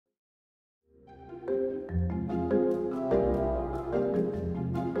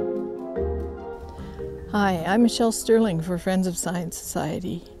Hi, I'm Michelle Sterling for Friends of Science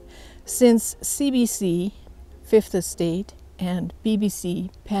Society. Since CBC, Fifth Estate, and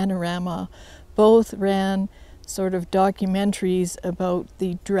BBC Panorama both ran sort of documentaries about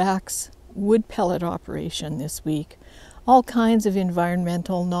the Drax wood pellet operation this week, all kinds of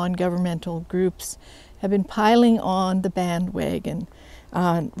environmental, non-governmental groups have been piling on the bandwagon.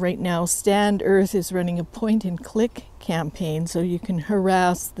 Right now, Stand Earth is running a point-and-click campaign so you can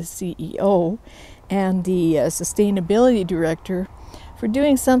harass the CEO and the sustainability director for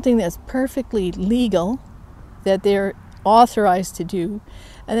doing something that's perfectly legal, that they're authorized to do,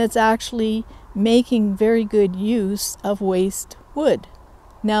 and that's actually making very good use of waste wood.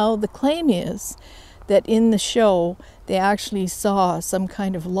 Now, the claim is that in the show they actually saw some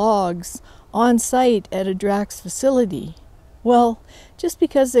kind of logs on site at a Drax facility. Well, just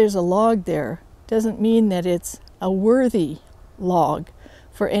because there's a log there doesn't mean that it's a worthy log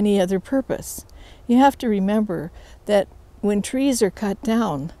for any other purpose. You have to remember that when trees are cut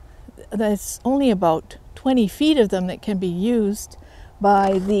down, that's only about 20 feet of them that can be used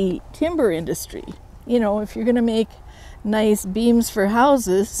by the timber industry. You know, if you're going to make nice beams for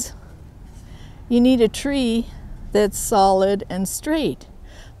houses, you need a tree that's solid and straight.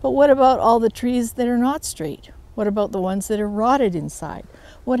 But what about all the trees that are not straight? What about the ones that are rotted inside?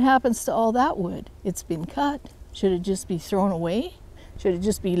 What happens to all that wood? It's been cut. Should it just be thrown away? Should it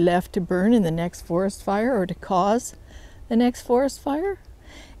just be left to burn in the next forest fire or to cause the next forest fire?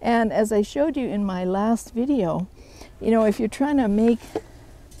 And as I showed you in my last video, you know, if you're trying to make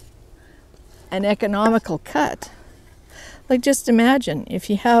an economical cut, like just imagine if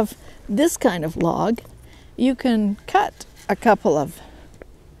you have this kind of log, you can cut a couple of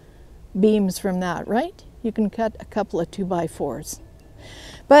beams from that, right? You can cut a couple of 2x4s.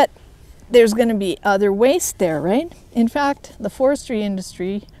 But there's going to be other waste there, right? In fact, the forestry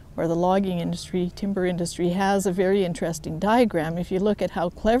industry, or the logging industry, timber industry, has a very interesting diagram. If you look at how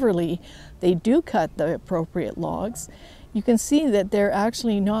cleverly they do cut the appropriate logs, you can see that they're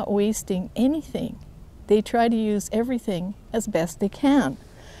actually not wasting anything. They try to use everything as best they can.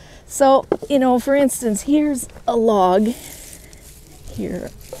 So, you know, for instance, here's a log here.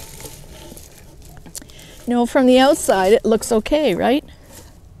 You know, from the outside it looks okay, right?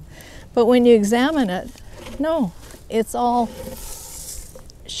 But when you examine it, no, it's all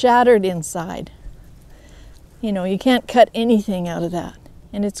shattered inside. You know, you can't cut anything out of that,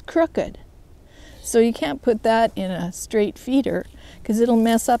 and it's crooked. So you can't put that in a straight feeder because it'll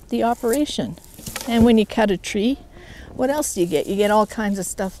mess up the operation. And when you cut a tree, what else do you get? You get all kinds of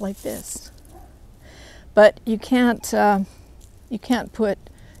stuff like this. But you can't put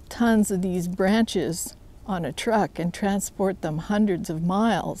tons of these branches on a truck and transport them hundreds of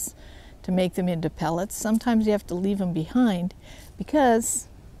miles to make them into pellets. Sometimes you have to leave them behind because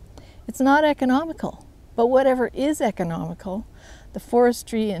it's not economical. But whatever is economical, the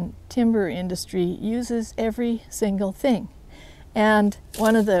forestry and timber industry uses every single thing. And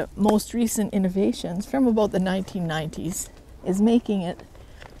one of the most recent innovations from about the 1990s is making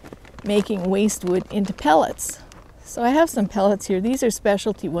waste wood into pellets. So I have some pellets here. These are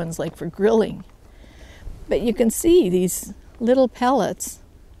specialty ones like for grilling. But you can see these little pellets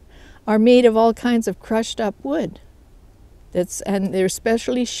are made of all kinds of crushed up wood. And they're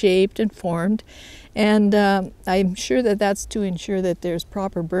specially shaped and formed. And I'm sure that that's to ensure that there's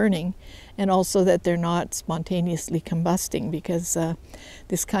proper burning and also that they're not spontaneously combusting, because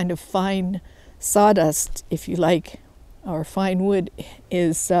this kind of fine sawdust, if you like, or fine wood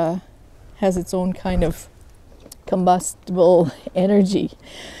has its own kind of combustible energy.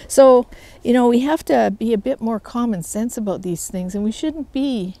 So, you know, we have to be a bit more common sense about these things, and we shouldn't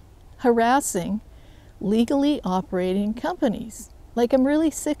be harassing legally operating companies. Like, I'm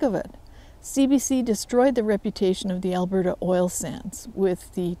really sick of it. CBC destroyed the reputation of the Alberta oil sands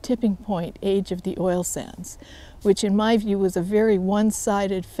with the tipping point Age of the Oil Sands, which in my view was a very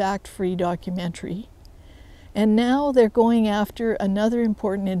one-sided, fact-free documentary. And now they're going after another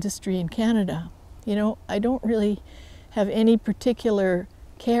important industry in Canada. You know, I don't really have any particular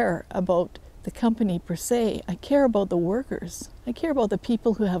care about the company per se. I care about the workers. I care about the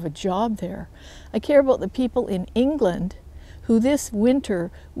people who have a job there. I care about the people in England who this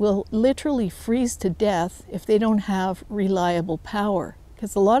winter will literally freeze to death if they don't have reliable power,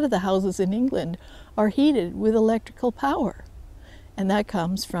 because a lot of the houses in England are heated with electrical power, and that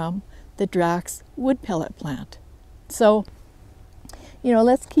comes from the Drax wood pellet plant. So, you know,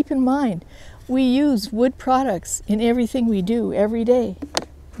 let's keep in mind, we use wood products in everything we do every day.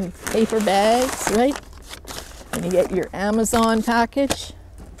 With paper bags, right? When you get your Amazon package,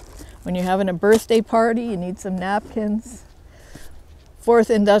 when you're having a birthday party, you need some napkins. fourth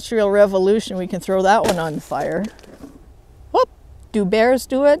industrial revolution, we can throw that one on fire. Whoop! Do bears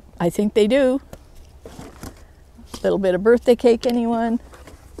do it? I think they do. Little bit of birthday cake, anyone?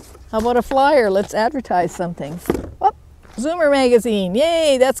 How about a flyer? Let's advertise something. Whoop! Zoomer magazine.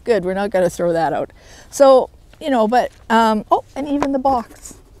 Yay, that's good. We're not going to throw that out. So, you know, but, oh, and even the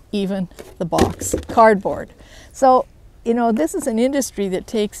box. Even the box. Cardboard. So, you know, this is an industry that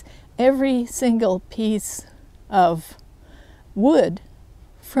takes every single piece of wood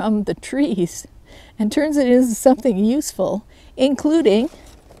from the trees and turns it into something useful, including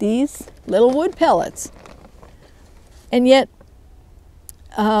these little wood pellets. And yet,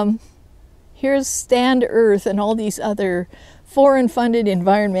 here's Stand Earth and all these other foreign-funded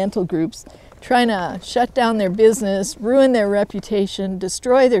environmental groups trying to shut down their business, ruin their reputation,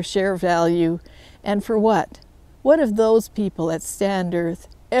 destroy their share value, and for what? What have those people at Stand Earth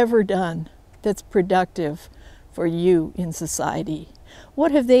ever done that's productive for you in society?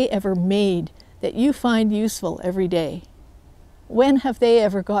 What have they ever made that you find useful every day? When have they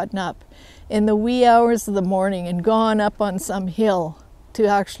ever gotten up in the wee hours of the morning and gone up on some hill to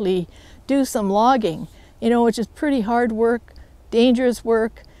actually do some logging, you know, which is pretty hard work, dangerous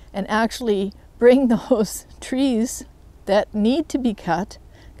work, and actually bring those trees that need to be cut,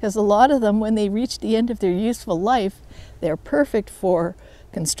 because a lot of them, when they reach the end of their useful life, they're perfect for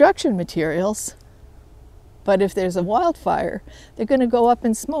construction materials, but if there's a wildfire, they're going to go up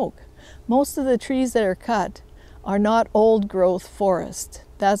in smoke. Most of the trees that are cut are not old growth forest.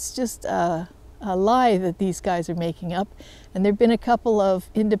 That's just a lie that these guys are making up. And there have been a couple of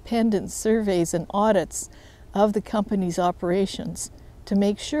independent surveys and audits of the company's operations to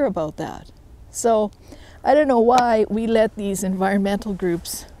make sure about that. So I don't know why we let these environmental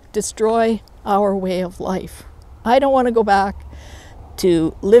groups destroy our way of life. I don't want to go back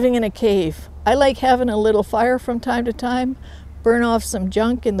to living in a cave. I like having a little fire from time to time, burn off some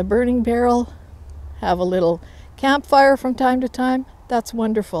junk in the burning barrel, have a little campfire from time to time. That's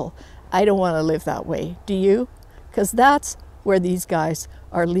wonderful. I don't want to live that way. Do you? Because that's where these guys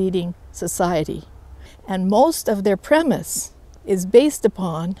are leading society. And most of their premise is based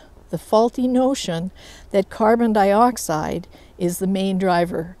upon the faulty notion that carbon dioxide is the main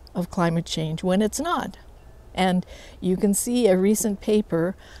driver of climate change, when it's not. And you can see a recent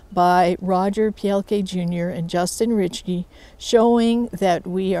paper by Roger Pielke Jr. and Justin Ritchie showing that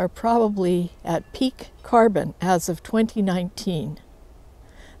we are probably at peak carbon as of 2019,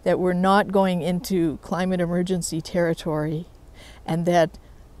 that we're not going into climate emergency territory, and that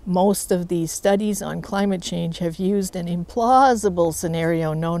most of these studies on climate change have used an implausible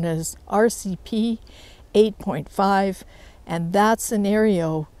scenario known as RCP 8.5, and that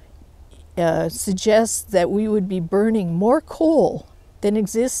scenario suggests that we would be burning more coal than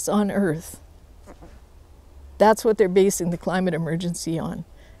exists on Earth. That's what they're basing the climate emergency on.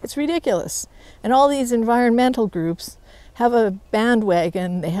 It's ridiculous. And all these environmental groups have a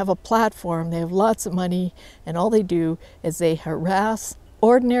bandwagon, they have a platform, they have lots of money, and all they do is they harass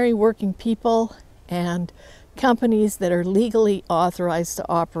ordinary working people and companies that are legally authorized to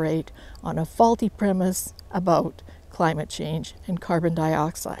operate on a faulty premise about climate change and carbon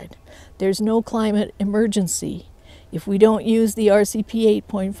dioxide. There's no climate emergency. If we don't use the RCP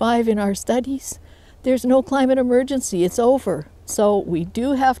 8.5 in our studies, there's no climate emergency. It's over. So we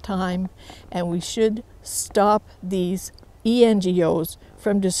do have time, and we should stop these ENGOs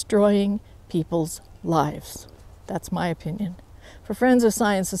from destroying people's lives. That's my opinion. For Friends of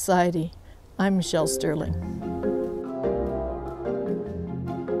Science Society, I'm Michelle Sterling.